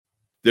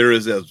There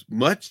is as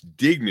much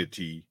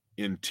dignity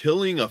in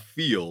tilling a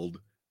field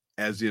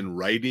as in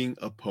writing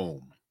a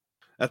poem.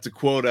 That's a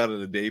quote out of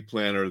the Day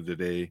Planner of the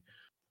Day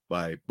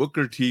by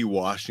Booker T.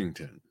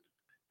 Washington.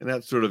 And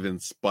that sort of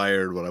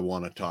inspired what I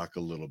want to talk a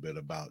little bit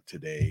about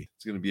today.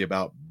 It's going to be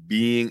about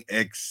being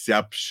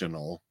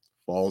exceptional.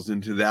 Falls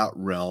into that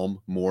realm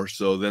more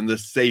so than the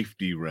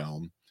safety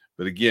realm.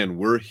 But again,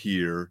 we're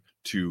here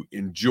to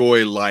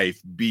enjoy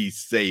life, be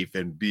safe,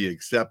 and be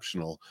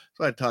exceptional.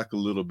 So I talk a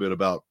little bit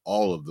about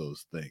all of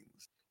those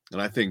things.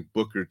 And I think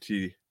Booker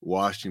T.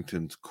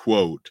 Washington's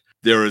quote,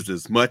 "There is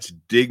as much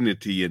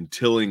dignity in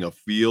tilling a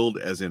field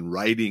as in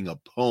writing a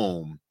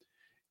poem,"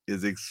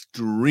 is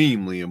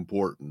extremely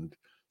important,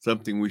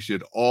 something we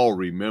should all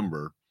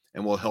remember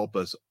and will help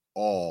us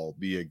all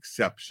be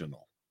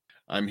exceptional.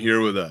 I'm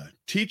here with a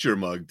teacher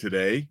mug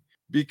today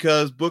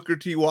because Booker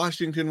T.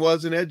 Washington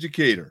was an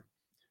educator.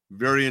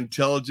 Very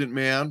intelligent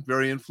man,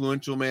 very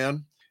influential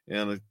man,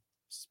 and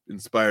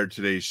inspired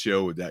today's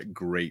show with that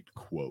great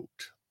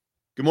quote.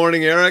 Good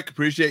morning, Eric.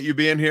 Appreciate you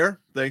being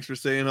here. Thanks for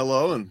saying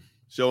hello and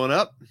showing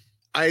up.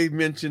 I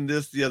mentioned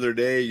this the other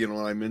day,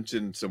 I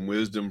mentioned some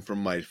wisdom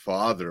from my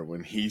father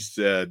when he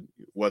said,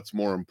 what's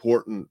more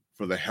important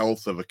for the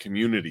health of a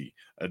community,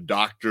 a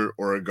doctor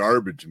or a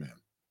garbage man,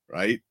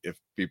 right? If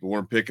people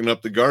weren't picking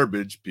up the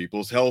garbage,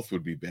 people's health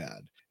would be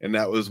bad. And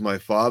that was my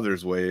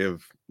father's way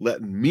of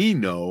letting me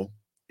know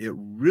it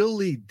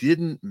really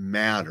didn't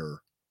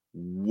matter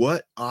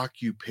what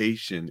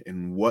occupation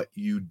and what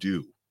you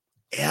do.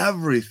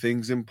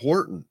 Everything's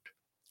important.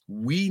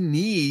 We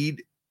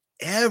need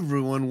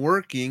everyone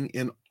working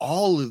in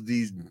all of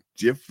these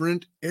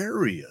different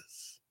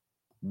areas.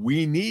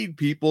 We need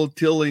people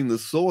tilling the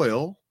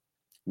soil.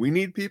 We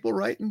need people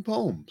writing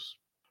poems,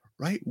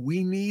 right?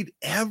 We need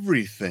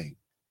everything.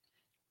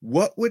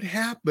 What would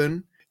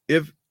happen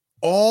if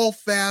all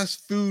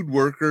fast food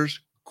workers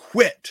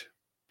quit?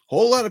 A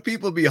whole lot of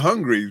people would be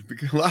hungry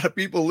because a lot of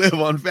people live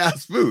on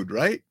fast food,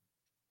 right?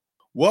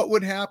 What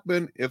would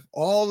happen if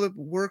all the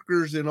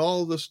workers in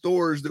all the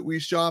stores that we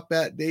shop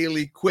at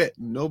daily quit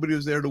and nobody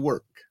was there to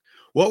work?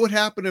 What would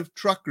happen if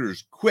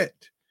truckers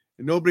quit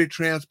and nobody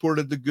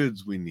transported the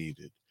goods we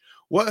needed?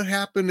 What would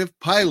happen if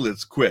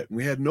pilots quit and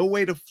we had no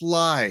way to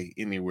fly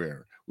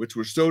anywhere, which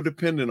we're so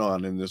dependent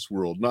on in this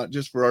world, not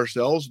just for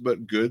ourselves,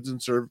 but goods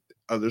and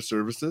other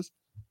services?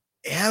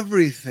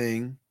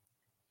 Everything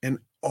and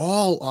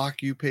all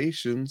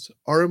occupations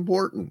are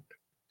important.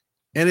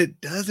 And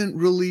it doesn't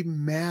really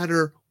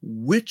matter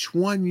which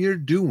one you're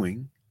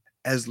doing,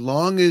 as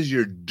long as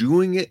you're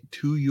doing it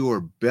to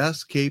your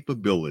best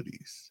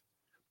capabilities.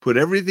 Put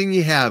everything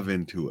you have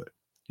into it.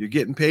 You're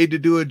getting paid to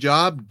do a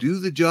job, do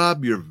the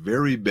job your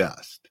very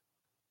best.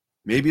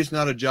 Maybe it's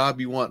not a job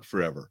you want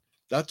forever.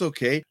 That's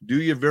okay.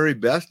 Do your very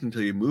best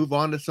until you move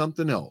on to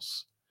something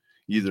else.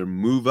 Either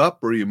move up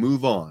or you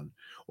move on,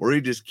 or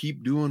you just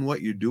keep doing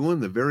what you're doing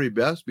the very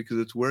best because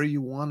it's where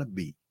you want to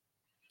be.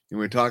 And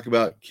we talk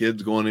about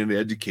kids going into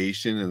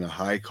education and the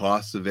high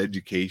costs of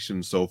education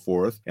and so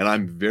forth. And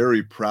I'm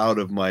very proud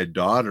of my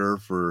daughter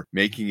for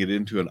making it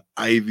into an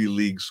Ivy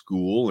League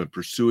school and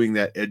pursuing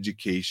that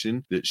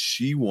education that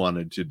she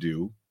wanted to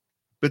do.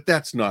 But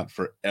that's not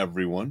for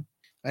everyone.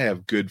 I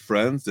have good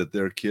friends that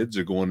their kids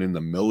are going in the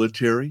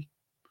military.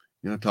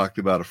 I talked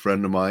about a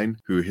friend of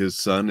mine who his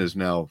son is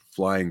now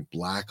flying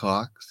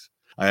Blackhawks.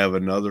 I have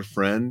another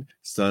friend,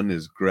 son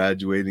is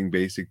graduating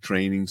basic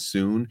training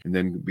soon and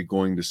then be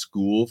going to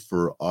school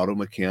for auto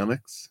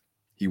mechanics.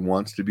 He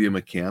wants to be a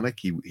mechanic.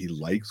 He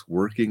likes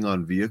working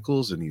on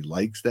vehicles and he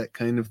likes that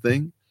kind of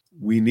thing.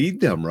 We need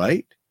them,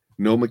 right?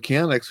 No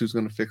mechanics who's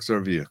going to fix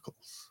our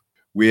vehicles.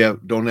 We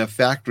don't have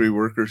factory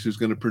workers who's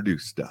going to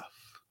produce stuff.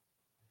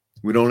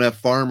 We don't have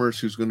farmers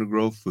who's going to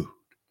grow food.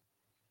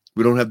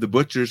 We don't have the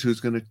butchers who's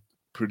going to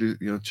produce,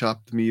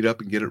 chop the meat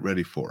up and get it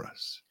ready for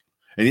us.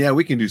 And yeah,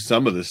 we can do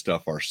some of this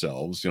stuff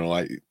ourselves.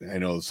 I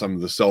know some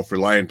of the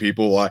self-reliant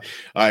people,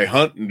 I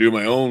hunt and do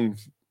my own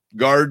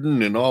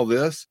garden and all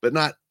this, but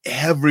not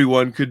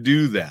everyone could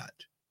do that.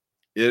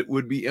 It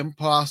would be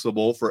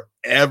impossible for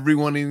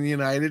everyone in the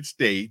United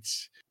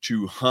States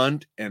to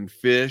hunt and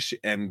fish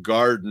and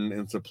garden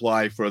and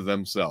supply for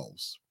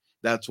themselves.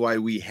 That's why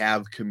we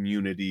have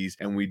communities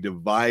and we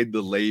divide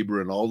the labor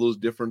and all those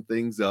different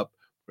things up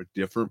for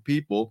different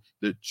people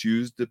that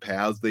choose the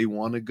paths they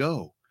want to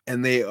go.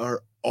 And they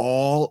are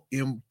all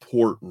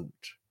important.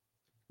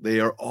 They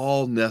are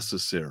all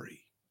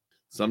necessary.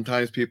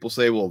 Sometimes people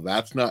say, well,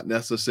 that's not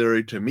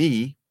necessary to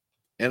me,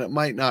 and it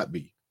might not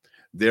be.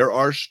 There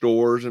are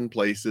stores and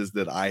places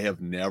that I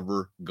have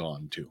never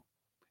gone to,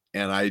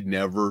 and I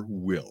never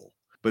will.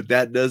 But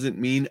that doesn't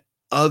mean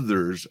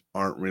others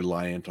aren't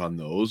reliant on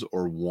those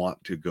or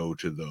want to go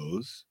to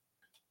those.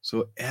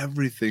 So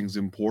everything's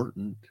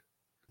important.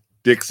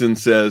 Dixon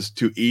says,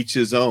 to each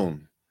his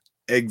own.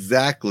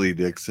 Exactly,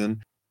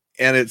 Dixon.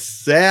 And it's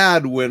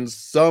sad when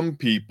some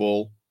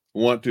people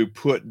want to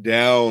put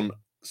down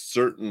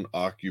certain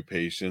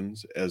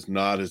occupations as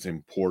not as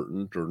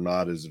important or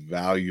not as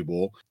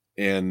valuable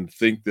and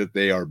think that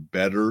they are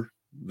better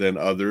than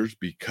others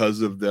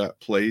because of that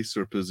place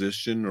or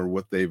position or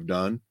what they've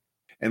done.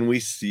 And we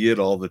see it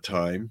all the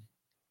time.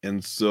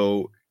 And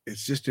so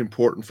it's just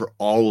important for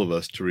all of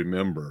us to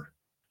remember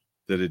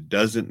that it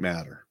doesn't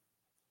matter.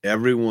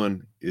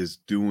 Everyone is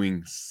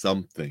doing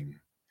something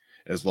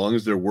as long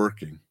as they're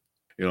working.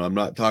 I'm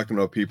not talking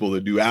about people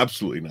that do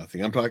absolutely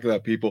nothing. I'm talking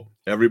about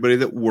everybody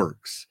that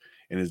works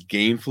and is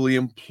gainfully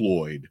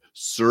employed,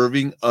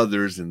 serving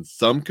others in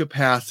some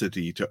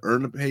capacity to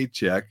earn a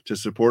paycheck to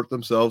support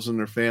themselves and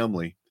their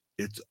family.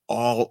 It's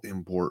all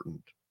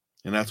important.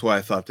 And that's why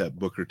I thought that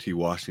Booker T.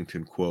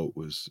 Washington quote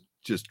was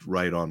just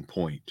right on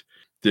point.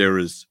 There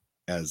is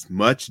as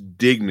much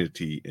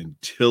dignity in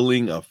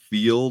tilling a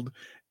field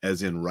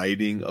as in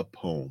writing a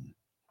poem.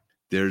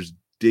 There's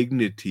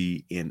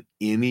dignity in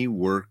any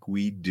work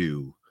we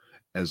do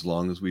as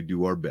long as we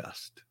do our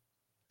best,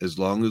 as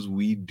long as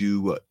we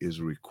do what is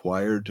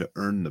required to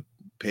earn the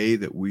pay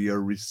that we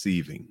are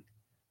receiving.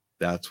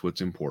 That's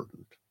what's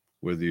important.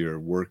 Whether you're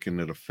working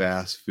at a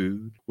fast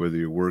food, whether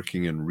you're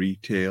working in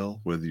retail,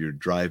 whether you're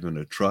driving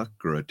a truck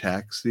or a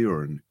taxi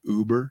or an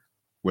Uber,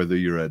 whether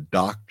you're a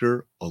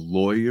doctor, a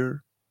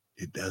lawyer,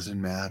 it doesn't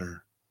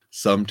matter.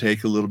 Some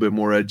take a little bit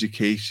more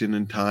education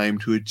and time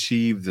to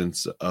achieve than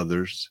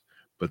others,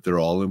 but they're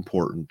all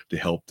important to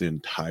help the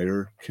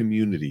entire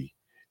community,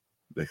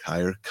 the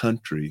entire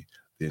country,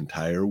 the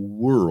entire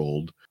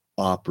world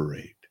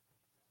operate.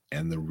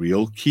 And the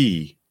real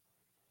key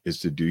is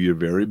to do your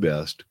very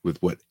best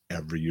with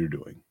whatever you're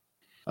doing.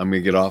 I'm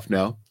going to get off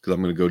now because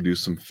I'm going to go do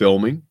some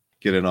filming,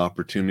 get an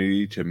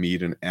opportunity to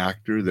meet an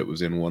actor that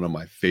was in one of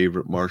my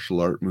favorite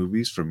martial art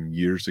movies from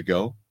years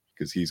ago,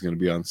 because he's going to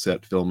be on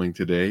set filming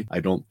today. I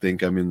don't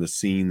think I'm in the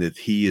scene that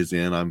he is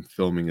in. I'm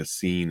filming a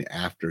scene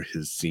after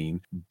his scene,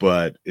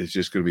 but it's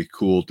just going to be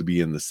cool to be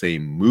in the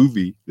same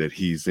movie that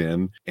he's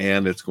in.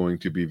 And it's going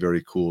to be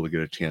very cool to get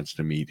a chance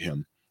to meet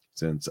him,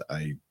 since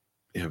I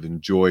have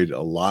enjoyed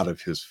a lot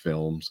of his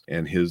films,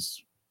 and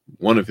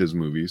one of his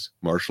movies,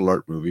 martial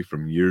art movie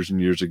from years and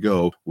years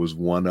ago, was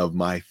one of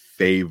my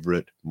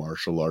favorite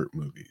martial art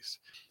movies.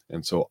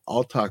 And so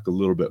I'll talk a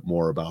little bit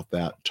more about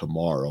that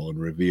tomorrow and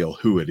reveal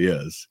who it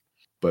is.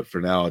 But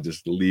for now, I'll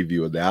just leave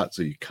you with that,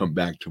 so you come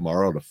back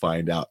tomorrow to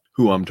find out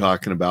who I'm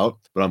talking about.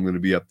 But I'm going to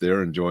be up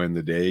there enjoying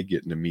the day,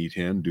 getting to meet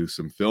him, do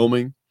some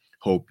filming.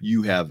 Hope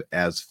you have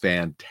as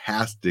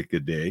fantastic a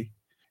day,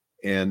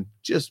 and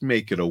just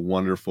make it a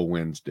wonderful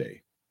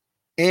Wednesday.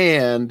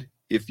 And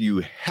if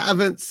you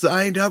haven't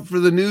signed up for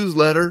the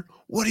newsletter,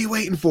 what are you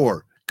waiting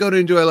for? Go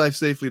to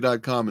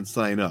enjoylifesafely.com and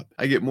sign up.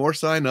 I get more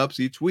sign-ups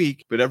each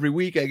week, but every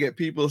week I get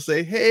people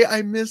say, hey,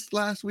 I missed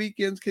last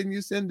weekend's. Can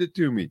you send it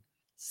to me?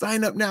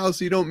 Sign up now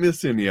so you don't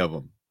miss any of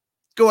them.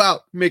 Go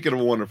out, make it a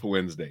wonderful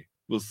Wednesday.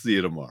 We'll see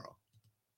you tomorrow.